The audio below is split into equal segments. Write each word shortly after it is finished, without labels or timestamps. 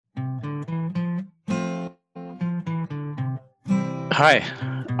Hi,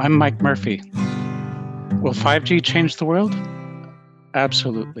 I'm Mike Murphy. Will 5G change the world?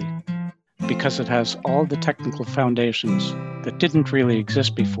 Absolutely, because it has all the technical foundations that didn't really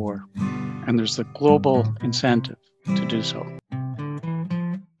exist before, and there's the global incentive to do so.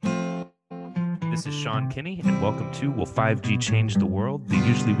 This is Sean Kinney, and welcome to Will 5G Change the World, the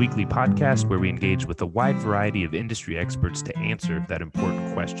usually weekly podcast where we engage with a wide variety of industry experts to answer that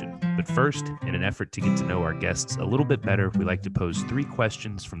important question. But first, in an effort to get to know our guests a little bit better, we like to pose 3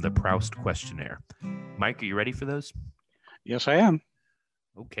 questions from the Proust questionnaire. Mike, are you ready for those? Yes, I am.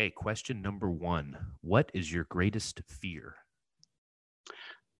 Okay, question number 1. What is your greatest fear?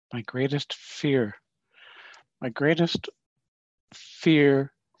 My greatest fear. My greatest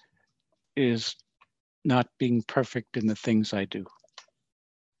fear is not being perfect in the things I do.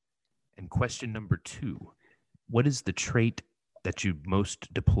 And question number 2. What is the trait that you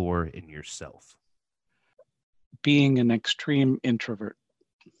most deplore in yourself? Being an extreme introvert.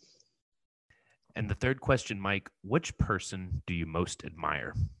 And the third question, Mike, which person do you most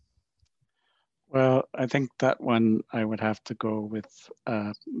admire? Well, I think that one I would have to go with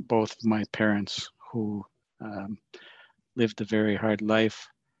both of my parents who lived a very hard life,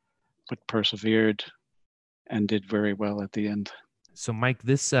 but persevered and did very well at the end. So, Mike,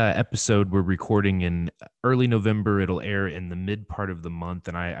 this episode we're recording in early November. It'll air in the mid part of the month,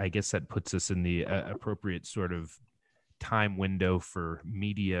 and I guess that puts us in the appropriate sort of time window for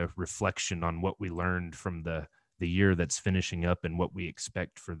media reflection on what we learned from the year that's finishing up and what we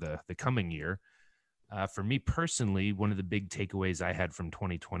expect for the coming year. For me personally, one of the big takeaways I had from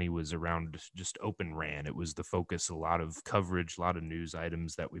 2020 was around just Open RAN. It was the focus, a lot of coverage, a lot of news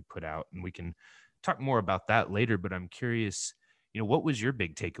items that we put out, and we can talk more about that later. But I'm curious, what was your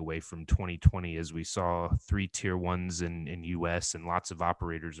big takeaway from 2020 as we saw 3 tier ones in US and lots of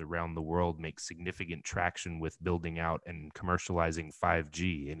operators around the world make significant traction with building out and commercializing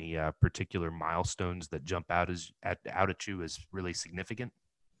 5G? Any particular milestones that jump out at you as really significant?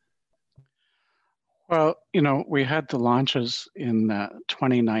 Well, we had the launches in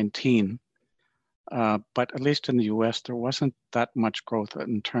 2019, but at least in the US, there wasn't that much growth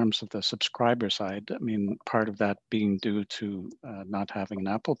in terms of the subscriber side. I mean, part of that being due to not having an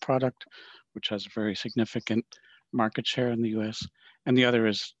Apple product, which has a very significant market share in the US. And the other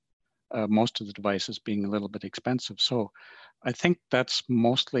is most of the devices being a little bit expensive. So I think that's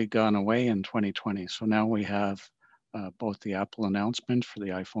mostly gone away in 2020. So now we have both the Apple announcement for the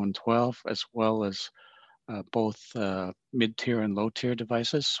iPhone 12, as well as both mid-tier and low-tier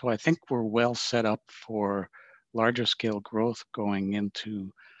devices. So I think we're well set up for larger scale growth going into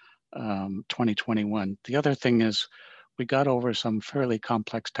 2021. The other thing is we got over some fairly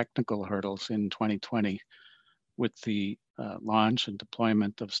complex technical hurdles in 2020 with the launch and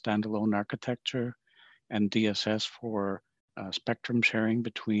deployment of standalone architecture and DSS for spectrum sharing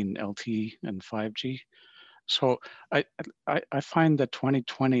between LTE and 5G. So I find that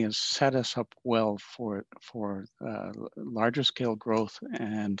 2020 has set us up well for larger scale growth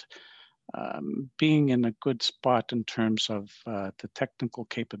and being in a good spot in terms of the technical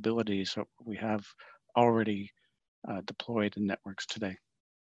capabilities that we have already deployed in networks today.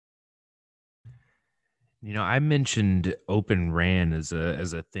 I mentioned Open RAN as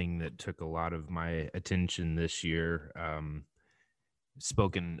a thing that took a lot of my attention this year.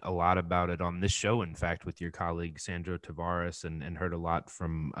 Spoken a lot about it on this show, in fact, with your colleague Sandro Tavares, and heard a lot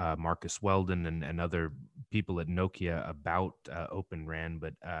from Marcus Weldon and other people at Nokia about Open RAN.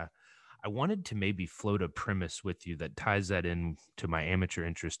 But I wanted to maybe float a premise with you that ties that in to my amateur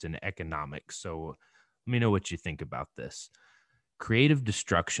interest in economics. So let me know what you think about this. Creative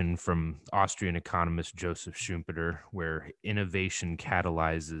destruction from Austrian economist Joseph Schumpeter, where innovation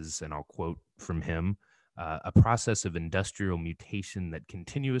catalyzes, and I'll quote from him, a process of industrial mutation that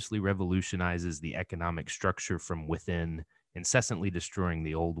continuously revolutionizes the economic structure from within, incessantly destroying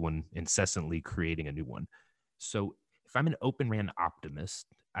the old one, incessantly creating a new one. So if I'm an Open RAN optimist,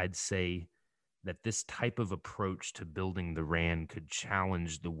 I'd say that this type of approach to building the RAN could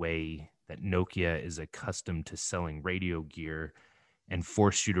challenge the way that Nokia is accustomed to selling radio gear and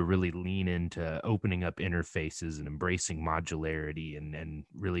force you to really lean into opening up interfaces and embracing modularity and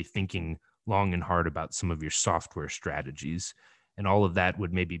really thinking long and hard about some of your software strategies. And all of that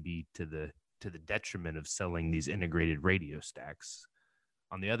would maybe be to the detriment of selling these integrated radio stacks.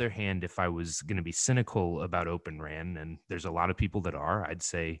 On the other hand, if I was going to be cynical about Open RAN, and there's a lot of people that are, I'd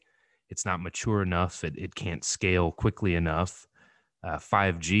say it's not mature enough. It can't scale quickly enough.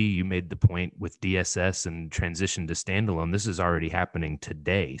 5G, you made the point with DSS and transition to standalone. This is already happening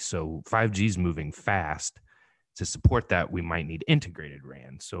today. So 5G is moving fast. To support that, we might need integrated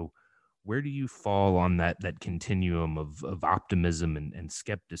RAN. So Where do you fall on that continuum of optimism and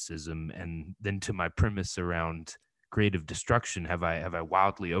skepticism? And then to my premise around creative destruction, have I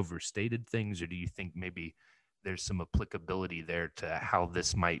wildly overstated things, or do you think maybe there's some applicability there to how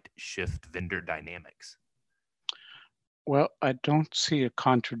this might shift vendor dynamics? Well, I don't see a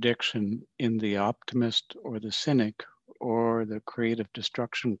contradiction in the optimist or the cynic or the creative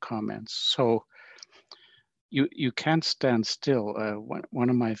destruction comments. So you can't stand still. One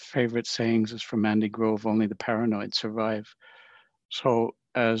of my favorite sayings is from Andy Grove: "Only the paranoid survive." So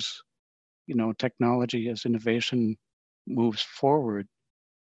as technology, as innovation moves forward,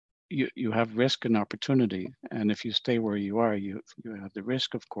 you have risk and opportunity, and if you stay where you are, you have the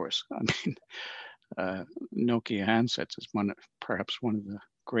risk, of course. I mean, uh, Nokia handsets is perhaps one of the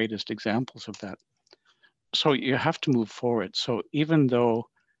greatest examples of that. So you have to move forward. So even though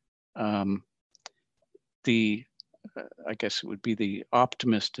um, the I guess it would be the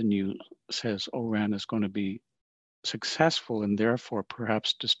optimist in you says ORAN is going to be successful and therefore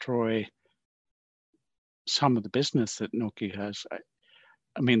perhaps destroy some of the business that Nokia has.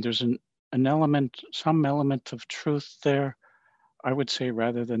 I mean, there's an element, some element of truth there. I would say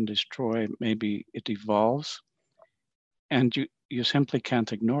rather than destroy, maybe it evolves, and you simply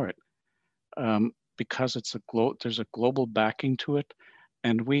can't ignore it because there's a global backing to it,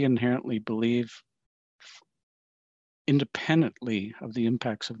 and we inherently believe, independently of the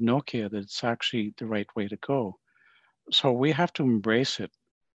impacts of Nokia, that it's actually the right way to go. So we have to embrace it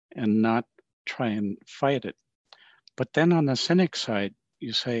and not try and fight it. But then on the cynic side,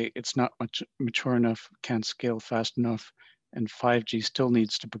 you say it's not much mature enough, can't scale fast enough, and 5G still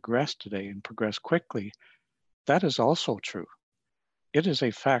needs to progress today and progress quickly. That is also true. It is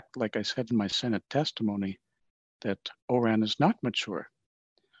a fact, like I said in my Senate testimony, that ORAN is not mature.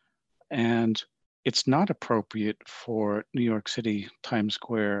 And it's not appropriate for New York City Times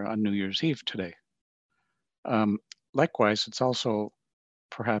Square on New Year's Eve today. Um, Likewise, it's also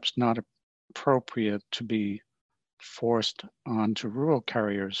perhaps not appropriate to be forced onto rural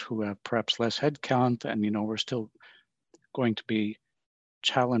carriers who have perhaps less headcount, and we're still going to be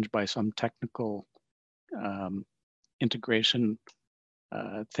challenged by some technical um, integration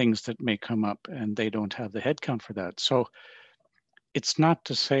things that may come up, and they don't have the headcount for that. So it's not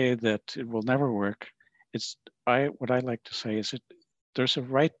to say that it will never work. It's what I like to say is there's a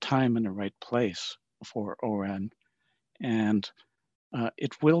right time and a right place for ORAN, and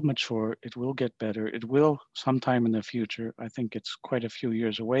it will mature, it will get better, it will sometime in the future. I think it's quite a few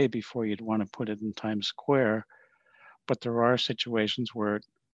years away before you'd want to put it in Times Square, but there are situations where it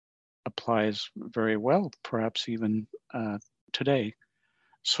applies very well, perhaps even today.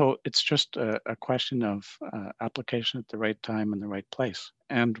 So it's just a question of application at the right time and the right place.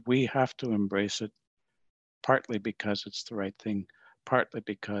 And we have to embrace it, partly because it's the right thing, partly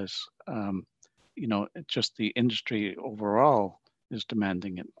because, just the industry overall is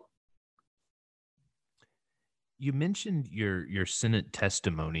demanding it. You mentioned your Senate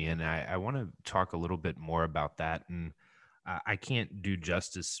testimony, and I want to talk a little bit more about that. And I can't do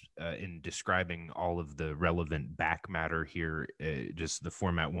justice in describing all of the relevant back matter here. Just the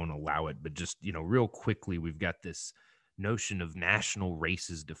format won't allow it. But just real quickly, we've got this notion of national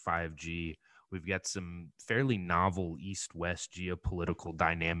races to 5G. We've got some fairly novel East-West geopolitical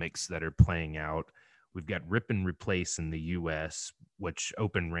dynamics that are playing out. We've got rip and replace in the U.S., which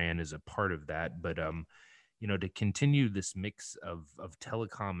Open RAN is a part of that. But to continue this mix of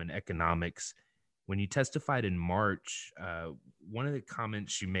telecom and economics, when you testified in March, one of the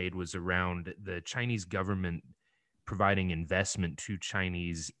comments you made was around the Chinese government providing investment to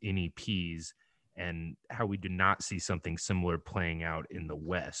Chinese NEPs and how we do not see something similar playing out in the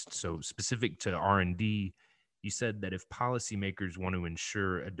West. So specific to R&D, you said that if policymakers want to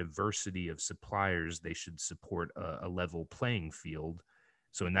ensure a diversity of suppliers, they should support a level playing field.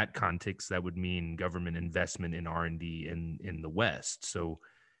 So in that context, that would mean government investment in R&D in the West. So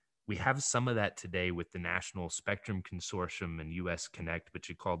we have some of that today with the National Spectrum Consortium and US Connect, but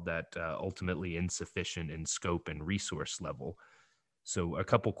you called that ultimately insufficient in scope and resource level. So a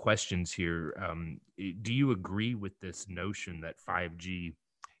couple questions here. Do you agree with this notion that 5G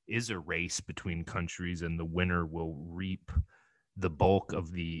is a race between countries and the winner will reap the bulk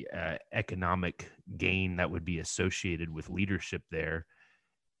of the economic gain that would be associated with leadership there?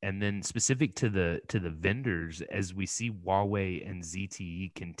 And then specific to the vendors, as we see Huawei and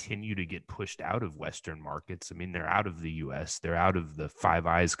ZTE continue to get pushed out of Western markets, I mean, they're out of the US, they're out of the Five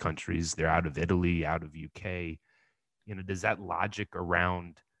Eyes countries, they're out of Italy, out of UK. Does that logic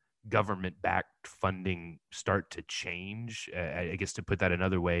around government-backed funding start to change? I guess to put that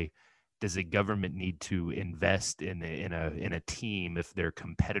another way, does a government need to invest in a team if their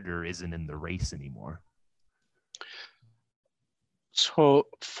competitor isn't in the race anymore? So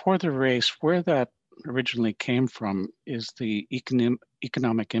for the race, where that originally came from is the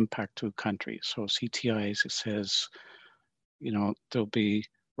economic impact to a country. So CTI says, there'll be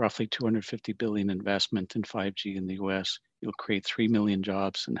roughly 250 billion investment in 5G in the US. You'll create 3 million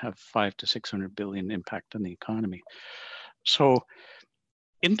jobs and have 5 to 600 billion impact on the economy. So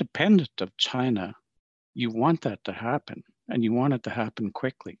independent of China, you want that to happen, and you want it to happen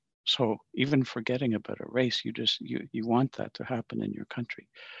quickly. So even forgetting about a race, you want that to happen in your country.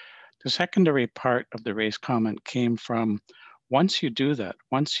 The secondary part of the race comment came from once you do that,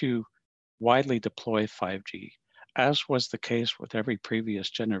 once you widely deploy 5G, as was the case with every previous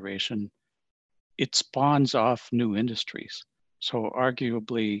generation, it spawns off new industries. So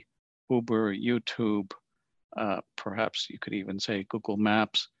arguably Uber, YouTube, perhaps you could even say Google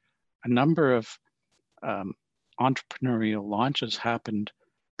Maps, a number of entrepreneurial launches happened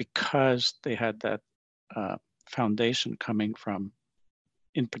because they had that foundation coming from,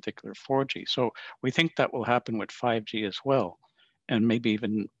 in particular, 4G. So we think that will happen with 5G as well, and maybe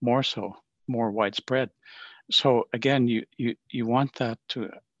even more so, more widespread. So again, you want that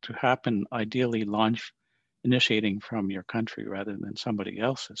to happen, ideally initiating from your country rather than somebody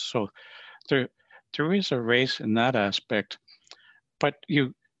else's. So there is a race in that aspect, but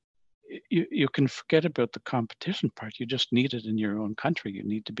you can forget about the competition part. You just need it in your own country. You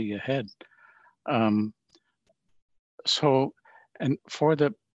need to be ahead. So, and for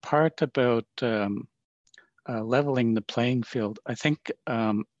the part about leveling the playing field, I think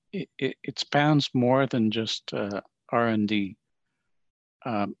it spans more than just R&D.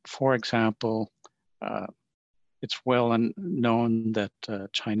 For example, it's well known that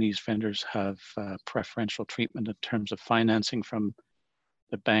Chinese vendors have preferential treatment in terms of financing from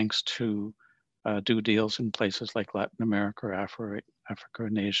the banks to do deals in places like Latin America or Africa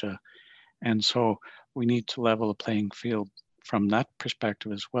and Asia. And so we need to level the playing field from that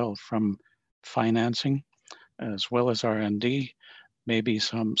perspective as well, from financing as well as R&D, maybe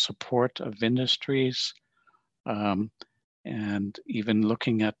some support of industries, and even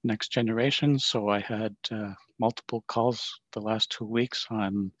looking at next generation. So I had multiple calls the last 2 weeks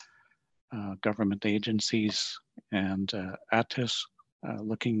on government agencies and ATIS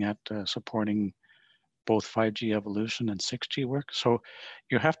looking at supporting both 5G evolution and 6G work. So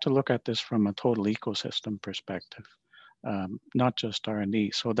you have to look at this from a total ecosystem perspective, not just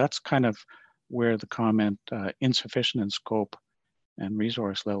R&D. So that's kind of where the comment insufficient in scope and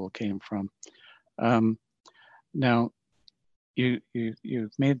resource level came from. Now,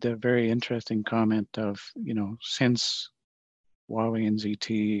 you've made the very interesting comment of, since Huawei and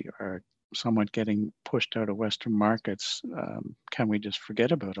ZTE are somewhat getting pushed out of Western markets, can we just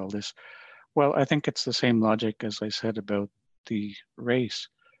forget about all this? Well, I think it's the same logic as I said about the race.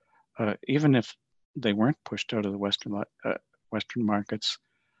 Even if they weren't pushed out of the Western markets,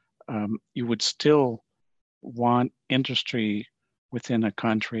 you would still want industry within a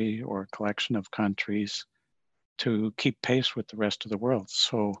country or a collection of countries to keep pace with the rest of the world.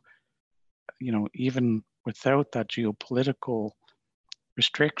 So, even without that geopolitical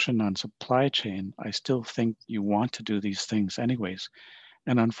restriction on supply chain, I still think you want to do these things anyways.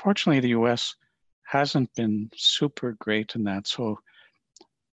 And unfortunately, the US hasn't been super great in that. So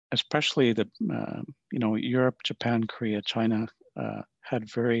especially Europe, Japan, Korea, China had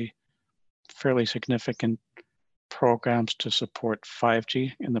fairly significant programs to support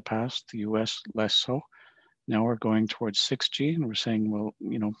 5G in the past, the US less so. Now we're going towards 6G and we're saying, well,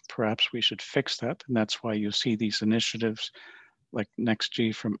 perhaps we should fix that. And that's why you see these initiatives like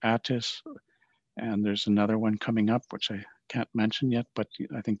NextG from ATIS. And there's another one coming up, which I can't mention yet, but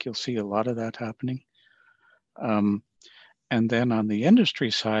I think you'll see a lot of that happening. And then on the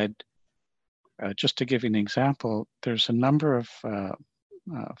industry side, just to give you an example, there's a number of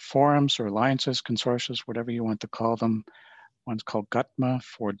forums or alliances, consortia, whatever you want to call them. One's called GUTMA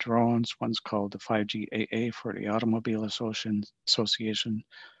for drones. One's called the 5G AA for the Automobile Association.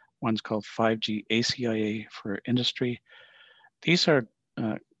 One's called 5G ACIA for industry. These are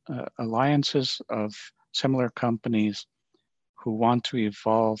alliances of similar companies who want to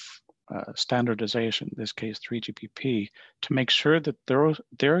evolve standardization, in this case 3GPP, to make sure that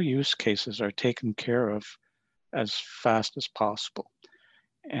their use cases are taken care of as fast as possible.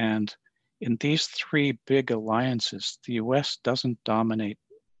 And in these three big alliances, the US doesn't dominate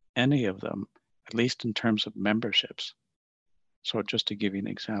any of them, at least in terms of memberships. So just to give you an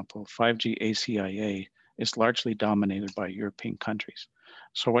example, 5G ACIA is largely dominated by European countries.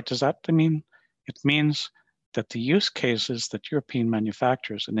 So what does that mean? It means that the use cases that European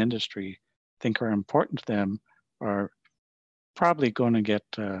manufacturers and industry think are important to them are probably going to get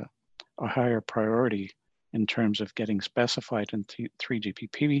a higher priority in terms of getting specified in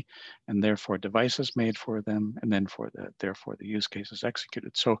 3GPP, and therefore devices made for them, and then therefore the use cases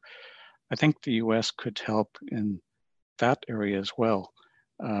executed. So I think the US could help in that area as well.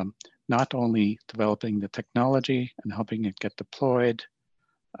 Not only developing the technology and helping it get deployed,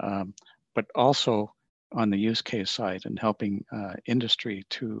 but also on the use case side and helping industry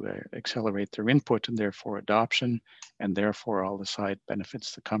to accelerate their input and therefore adoption, and therefore all the side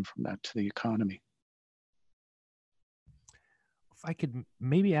benefits that come from that to the economy. If I could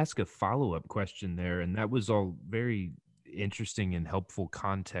maybe ask a follow-up question there, and that was all very interesting and helpful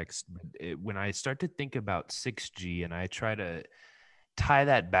context. When I start to think about 6G and I try to tie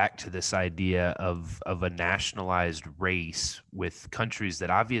that back to this idea of a nationalized race with countries that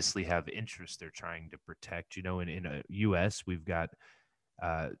obviously have interests they're trying to protect. In a US, we've got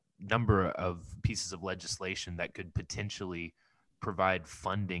a number of pieces of legislation that could potentially provide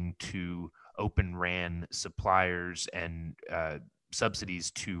funding to Open RAN suppliers and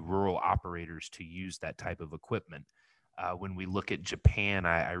subsidies to rural operators to use that type of equipment. When we look at Japan,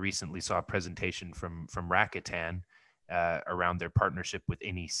 I recently saw a presentation from Rakuten around their partnership with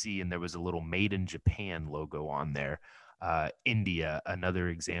NEC, and there was a little Made in Japan logo on there. India, another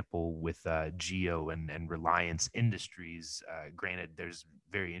example with Jio and Reliance Industries. Granted, there's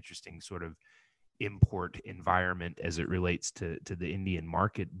very interesting sort of import environment as it relates to the Indian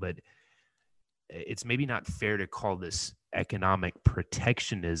market, but it's maybe not fair to call this economic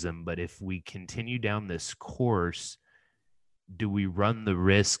protectionism. But if we continue down this course, do we run the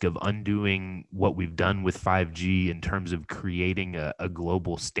risk of undoing what we've done with 5G in terms of creating a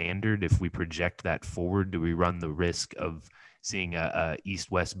global standard? If we project that forward, do we run the risk of seeing a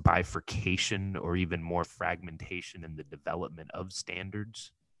east-west bifurcation or even more fragmentation in the development of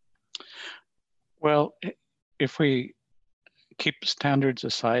standards? Well, if we keep standards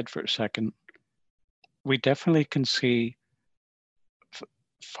aside for a second, we definitely can see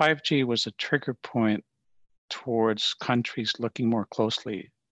 5G was a trigger point towards countries looking more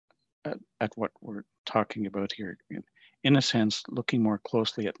closely at what we're talking about here. In a sense, looking more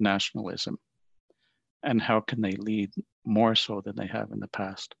closely at nationalism and how can they lead more so than they have in the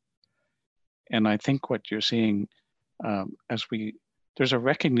past. And I think what you're seeing there's a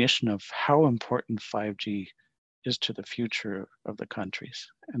recognition of how important 5G is to the future of the countries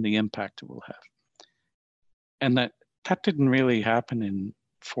and the impact it will have. And that didn't really happen in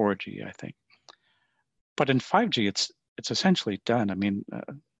 4G, I think. But in 5G, it's essentially done. I mean,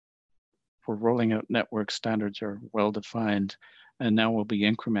 we're rolling out network standards are well defined, and now we'll be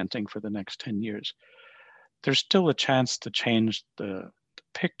incrementing for the next 10 years. There's still a chance to change the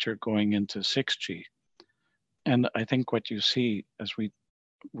picture going into 6G. And I think what you see as we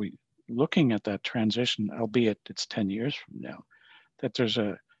looking at that transition, albeit it's 10 years from now, that there's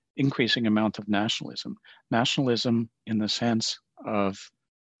a increasing amount of nationalism. Nationalism in the sense of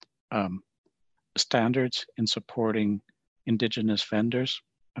standards in supporting indigenous vendors.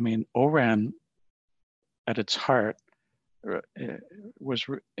 I mean, ORAN at its heart was,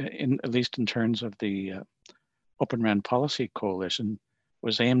 at least in terms of the Open RAN Policy Coalition,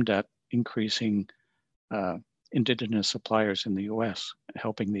 was aimed at increasing indigenous suppliers in the US,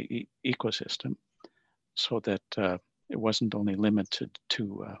 helping the ecosystem so that it wasn't only limited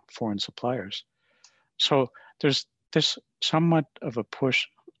to foreign suppliers. So there's this somewhat of a push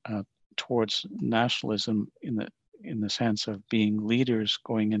towards nationalism in the sense of being leaders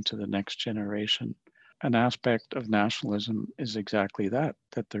going into the next generation. An aspect of nationalism is exactly that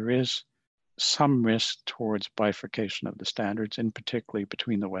there is some risk towards bifurcation of the standards, in particularly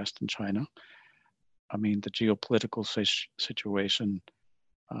between the West and China. I mean, the geopolitical situation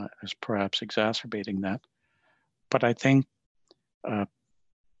is perhaps exacerbating that. But I think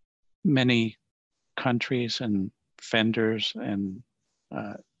many countries and vendors and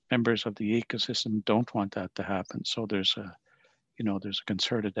members of the ecosystem don't want that to happen. So there's a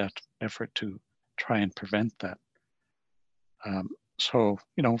concerted effort to try and prevent that. So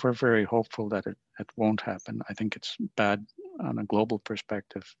we're very hopeful that it won't happen. I think it's bad on a global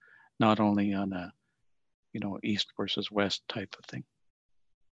perspective, not only on a east versus west type of thing.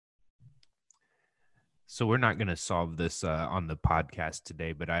 So we're not going to solve this on the podcast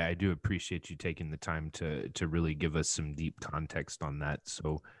today, but I do appreciate you taking the time to really give us some deep context on that.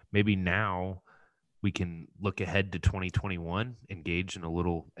 So maybe now we can look ahead to 2021, engage in a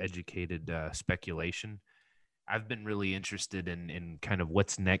little educated speculation. I've been really interested in kind of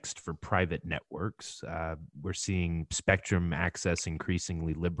what's next for private networks. We're seeing spectrum access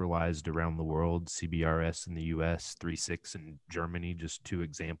increasingly liberalized around the world. CBRS in the US, 3.6 in Germany, just two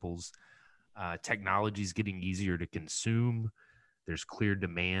examples. Technology is getting easier to consume. There's clear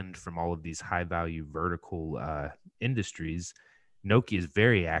demand from all of these high value vertical industries. Nokia is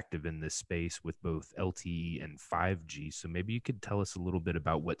very active in this space with both LTE and 5G. So maybe you could tell us a little bit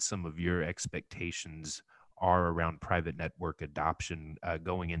about what some of your expectations are around private network adoption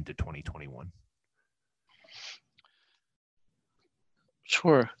going into 2021.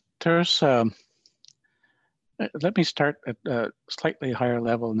 Sure. There's, let me start at a slightly higher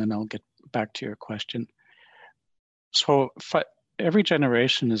level and then I'll get back to your question. So every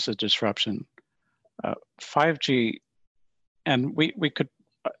generation is a disruption. 5G, and we could,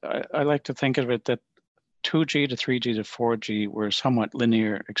 I like to think of it that 2G to 3G to 4G were somewhat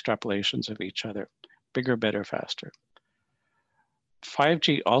linear extrapolations of each other, bigger, better, faster.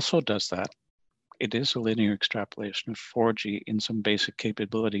 5G also does that. It is a linear extrapolation of 4G in some basic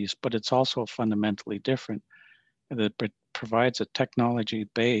capabilities, but it's also fundamentally different. That provides a technology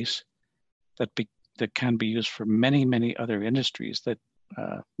base that can be used for many, many other industries that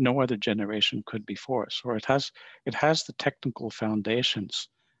no other generation could before. So it has the technical foundations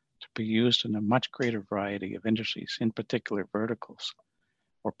to be used in a much greater variety of industries, in particular verticals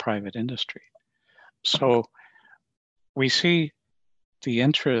or private industry. So we see the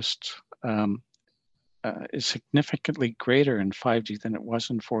interest is significantly greater in 5G than it was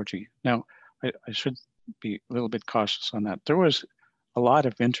in 4G. Now, I should be a little bit cautious on that. There was a lot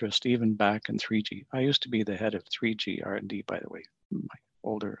of interest even back in 3G. I used to be the head of 3G R&D, by the way, in my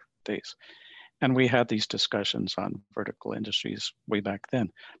older days. And we had these discussions on vertical industries way back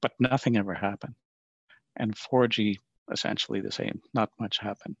then, but nothing ever happened. And 4G, essentially the same, not much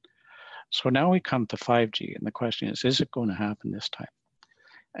happened. So now we come to 5G, and the question is it going to happen this time?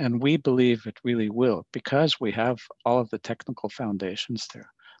 And we believe it really will, because we have all of the technical foundations there.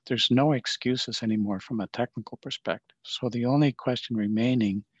 There's no excuses anymore from a technical perspective. So the only question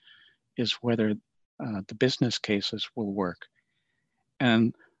remaining is whether the business cases will work.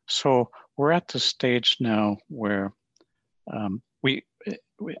 And so we're at the stage now where we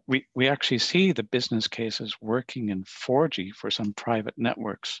actually see the business cases working in 4G for some private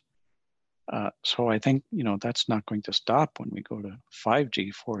networks. So I think, that's not going to stop when we go to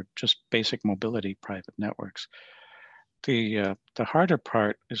 5G for just basic mobility private networks. The harder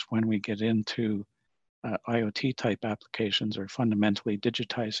part is when we get into IoT type applications or fundamentally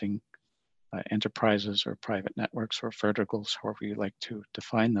digitizing enterprises or private networks or verticals, however you like to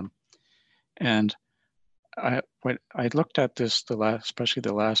define them. And I looked at this especially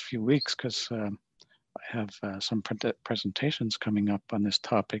the last few weeks, because I have some presentations coming up on this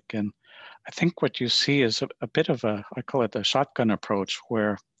topic. And I think what you see is a bit of I call it the shotgun approach,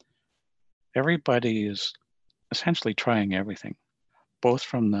 where everybody is essentially trying everything, both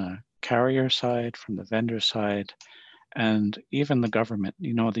from the carrier side, from the vendor side, and even the government.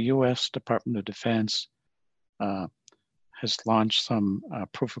 The US Department of Defense has launched some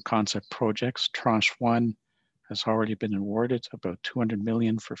proof of concept projects. Tranche 1 has already been awarded about 200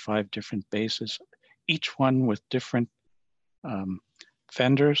 million for 5 different bases, each one with different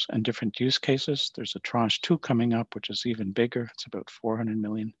vendors and different use cases. There's a Tranche 2 coming up, which is even bigger. It's about 400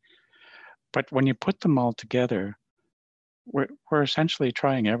 million. But when you put them all together, we're essentially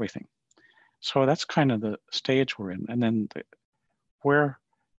trying everything. So that's kind of the stage we're in. And then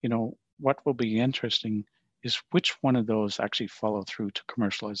what will be interesting is which one of those actually follow through to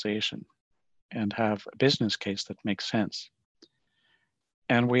commercialization and have a business case that makes sense.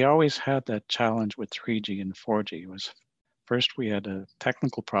 And we always had that challenge with 3G and 4G. It was first we had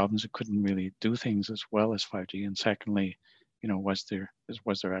technical problems. It couldn't really do things as well as 5G. And secondly, was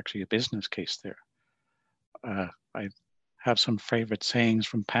there actually a business case there? I have some favorite sayings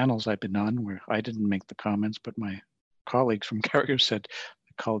from panels I've been on where I didn't make the comments, but my colleagues from Carrier said,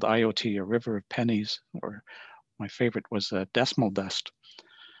 called IoT a river of pennies, or my favorite was decimal dust.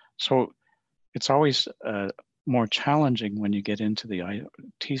 So it's always more challenging when you get into the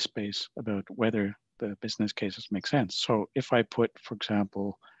IoT space about whether the business cases make sense. So if I put, for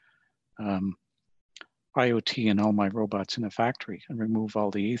example, IoT in all my robots in a factory and remove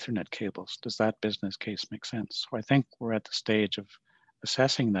all the Ethernet cables, does that business case make sense? So I think we're at the stage of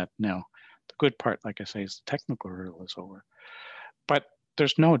assessing that now. The good part, like I say, is the technical hurdle is over. But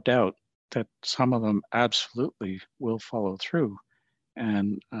there's no doubt that some of them absolutely will follow through.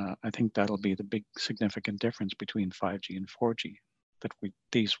 And I think that'll be the big significant difference between 5G and 4G, that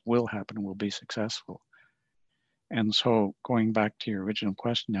these will happen and will be successful. And so going back to your original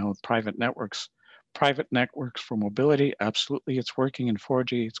question now, private networks, private networks for mobility, absolutely, it's working in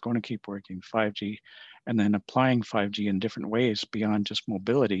 4G, it's going to keep working 5G, and then applying 5G in different ways beyond just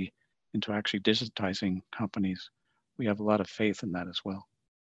mobility into actually digitizing companies. We have a lot of faith in that as well.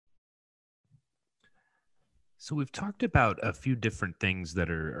 So we've talked about a few different things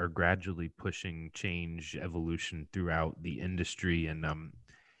that are gradually pushing change, evolution throughout the industry. And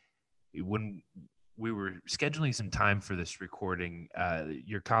when we were scheduling some time for this recording,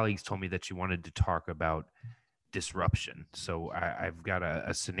 your colleagues told me that you wanted to talk about disruption. So I've got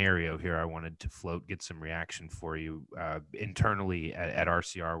a scenario here I wanted to float, get some reaction for you. Internally at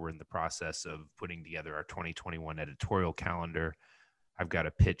RCR, we're in the process of putting together our 2021 editorial calendar. I've got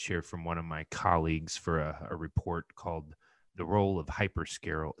a pitch here from one of my colleagues for a report called The Role of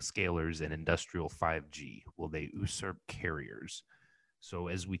Hyperscalers in Industrial 5G. Will they usurp carriers? So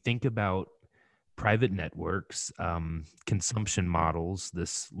as we think about private networks, consumption models,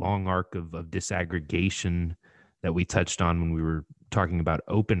 this long arc of disaggregation that we touched on when we were talking about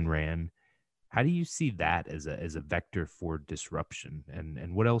Open RAN, how do you see that as a vector for disruption?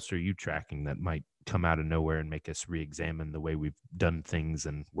 And what else are you tracking that might come out of nowhere and make us re-examine the way we've done things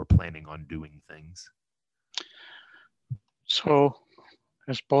and we're planning on doing things? So,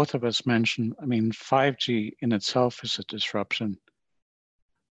 as both of us mentioned, I mean, 5G in itself is a disruption.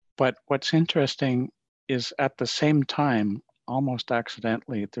 But what's interesting is at the same time, almost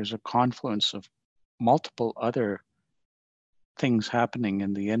accidentally, there's a confluence of multiple other things happening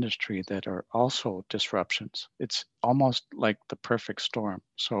in the industry that are also disruptions. It's almost like the perfect storm.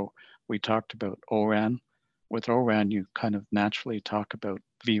 So we talked about O-RAN. With O-RAN, you kind of naturally talk about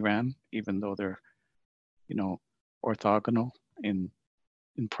vRAN, even though they're, orthogonal in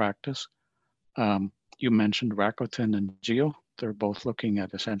practice. You mentioned Rakuten and Jio. They're both looking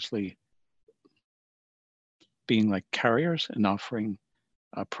at essentially being like carriers and offering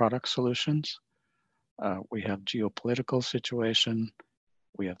product solutions. We have geopolitical situation,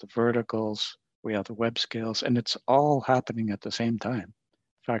 we have the verticals, we have the web scales, and it's all happening at the same time.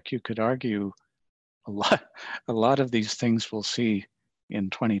 In fact, you could argue a lot of these things we'll see in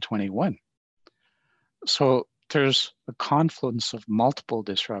 2021. So there's a confluence of multiple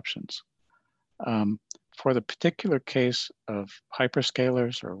disruptions. For the particular case of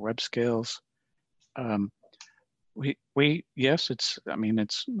hyperscalers or web scales, yes, it's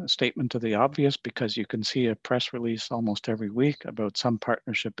a statement of the obvious, because you can see a press release almost every week about some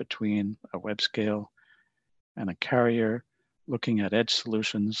partnership between a web scale and a carrier looking at edge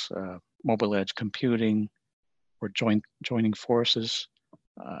solutions, mobile edge computing, or joining forces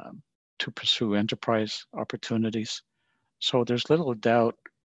to pursue enterprise opportunities. So there's little doubt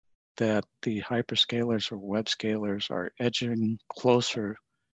that the hyperscalers or web scalers are edging closer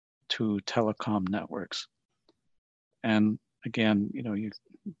to telecom networks. And again, you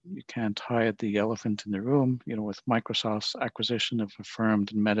can't hide the elephant in the room. With Microsoft's acquisition of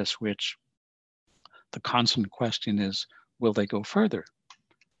Affirmed and Metaswitch, the constant question is, will they go further?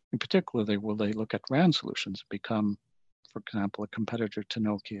 In particular, will they look at RAN solutions, become, for example, a competitor to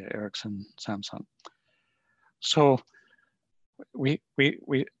Nokia, Ericsson, Samsung? So we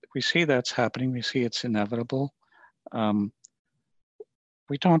see that's happening. We see it's inevitable.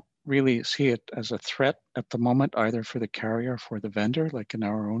 We don't really see it as a threat at the moment, either for the carrier or for the vendor, like in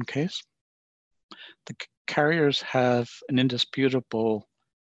our own case. The carriers have an indisputable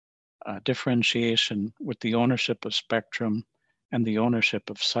differentiation with the ownership of spectrum and the ownership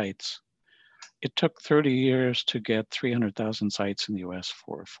of sites. It took 30 years to get 300,000 sites in the US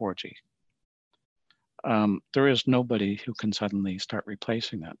for 4G. There is nobody who can suddenly start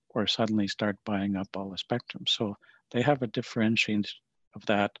replacing that or suddenly start buying up all the spectrum. So they have a differentiation of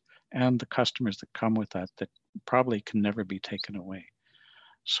that, and the customers that come with that probably can never be taken away.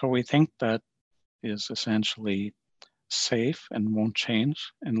 So we think that is essentially safe and won't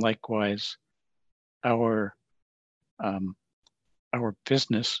change. And likewise, our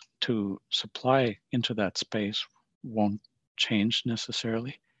business to supply into that space won't change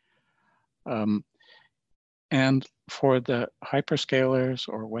necessarily. And for the hyperscalers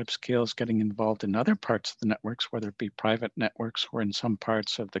or web scales getting involved in other parts of the networks, whether it be private networks or in some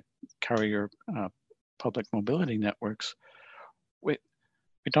parts of the carrier public mobility networks, we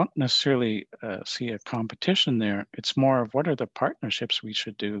don't necessarily see a competition there. It's more of what are the partnerships we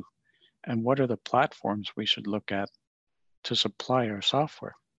should do and what are the platforms we should look at to supply our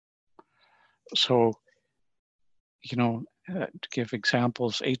software. So, to give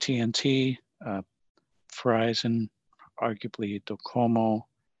examples, AT&T, Verizon, arguably Docomo,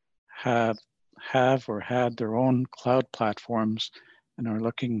 have or had their own cloud platforms and are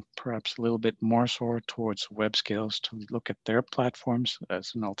looking perhaps a little bit more so towards web scales to look at their platforms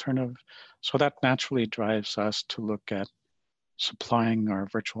as an alternative. So that naturally drives us to look at supplying our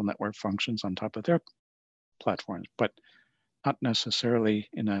virtual network functions on top of their platforms, but not necessarily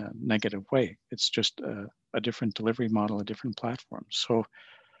in a negative way. It's just a different delivery model, a different platform. So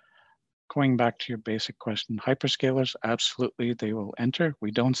going back to your basic question, hyperscalers, absolutely, they will enter.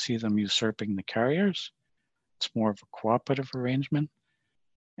 We don't see them usurping the carriers. It's more of a cooperative arrangement.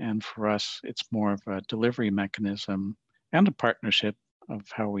 And for us, it's more of a delivery mechanism and a partnership of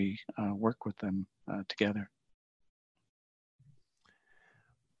how we work with them together.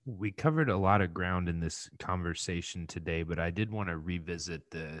 We covered a lot of ground in this conversation today, but I did want to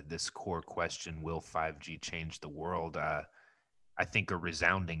revisit this core question: will 5G change the world? I think a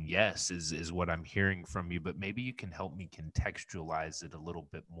resounding yes is what I'm hearing from you, but maybe you can help me contextualize it a little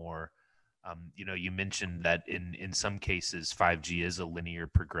bit more. You mentioned that in some cases 5G is a linear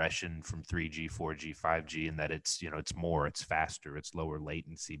progression from 3G, 4G, 5G, and that it's more, it's faster, it's lower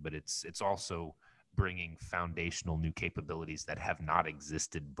latency, but it's also bringing foundational new capabilities that have not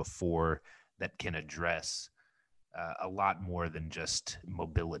existed before, that can address a lot more than just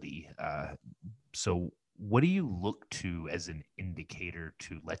mobility. So what do you look to as an indicator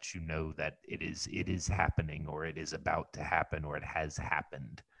to let you know that it is happening, or it is about to happen, or it has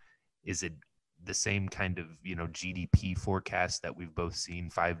happened? Is it the same kind of GDP forecast that we've both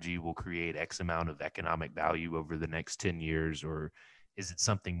seen? 5G will create X amount of economic value over the next 10 years, or is it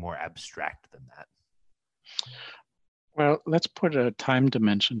something more abstract than that? Well, let's put a time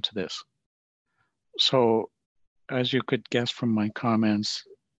dimension to this. So as you could guess from my comments,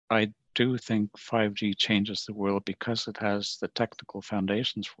 I do think 5G changes the world because it has the technical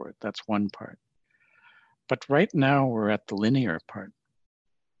foundations for it. That's one part. But right now we're at the linear part.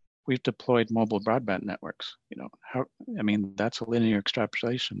 We've deployed mobile broadband networks. That's a linear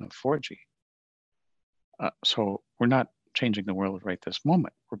extrapolation of 4G. So we're not changing the world right this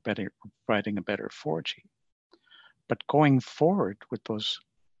moment. We're providing a better 4G. But going forward with those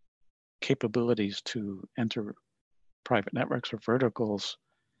capabilities to enter private networks or verticals,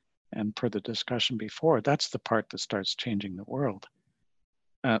 and per the discussion before, that's the part that starts changing the world.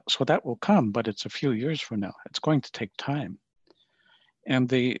 So that will come, but it's a few years from now. It's going to take time. And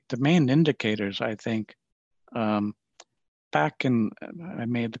the main indicators, I think, back in, I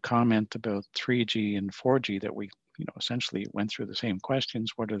made the comment about 3G and 4G that we essentially went through the same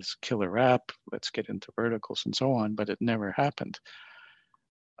questions. What is killer app? Let's get into verticals and so on, but it never happened.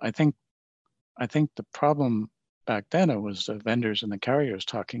 I think the problem back then, it was the vendors and the carriers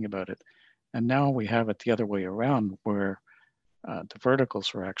talking about it. And now we have it the other way around, where the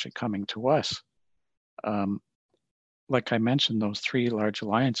verticals are actually coming to us. Like I mentioned, those 3 large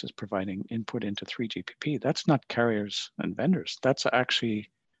alliances providing input into 3GPP, that's not carriers and vendors. That's actually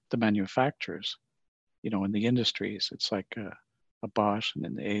the manufacturers. In the industries, it's like a Bosch, and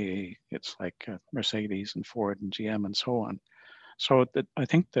in the AA, it's like Mercedes and Ford and GM and so on. So I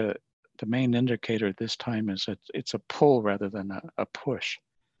think the main indicator this time is that it's a pull rather than a push.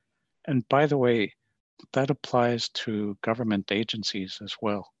 And by the way, that applies to government agencies as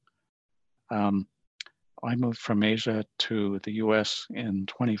well. I moved from Asia to the US in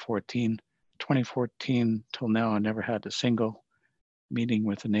 2014. 2014 till now, I never had a single meeting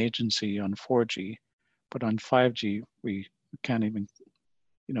with an agency on 4G. But on 5G, we can't even,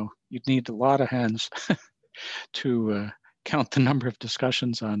 you'd need a lot of hands to count the number of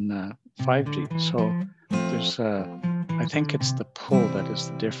discussions on 5G. So there's, I think it's the pull that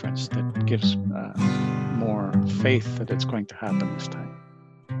is the difference that gives more faith that it's going to happen this time.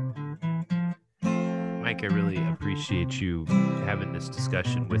 Mike, I really appreciate you having this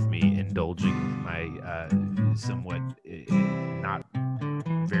discussion with me, indulging my somewhat not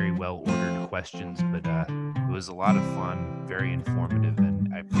very well ordered questions, but it was a lot of fun, very informative,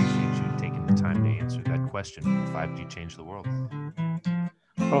 and I appreciate you taking the time to answer that question. Will 5G change the world?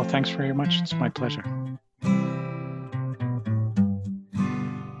 Oh, thanks very much. It's my pleasure.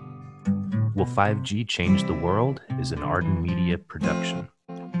 Will 5G Change the World is an Arden Media production.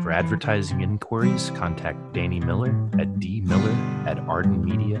 For advertising inquiries, contact Danny Miller at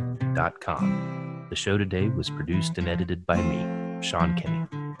dmiller@ardenmedia.com. The show today was produced and edited by me, Sean Kinney.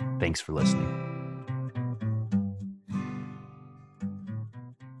 Thanks for listening.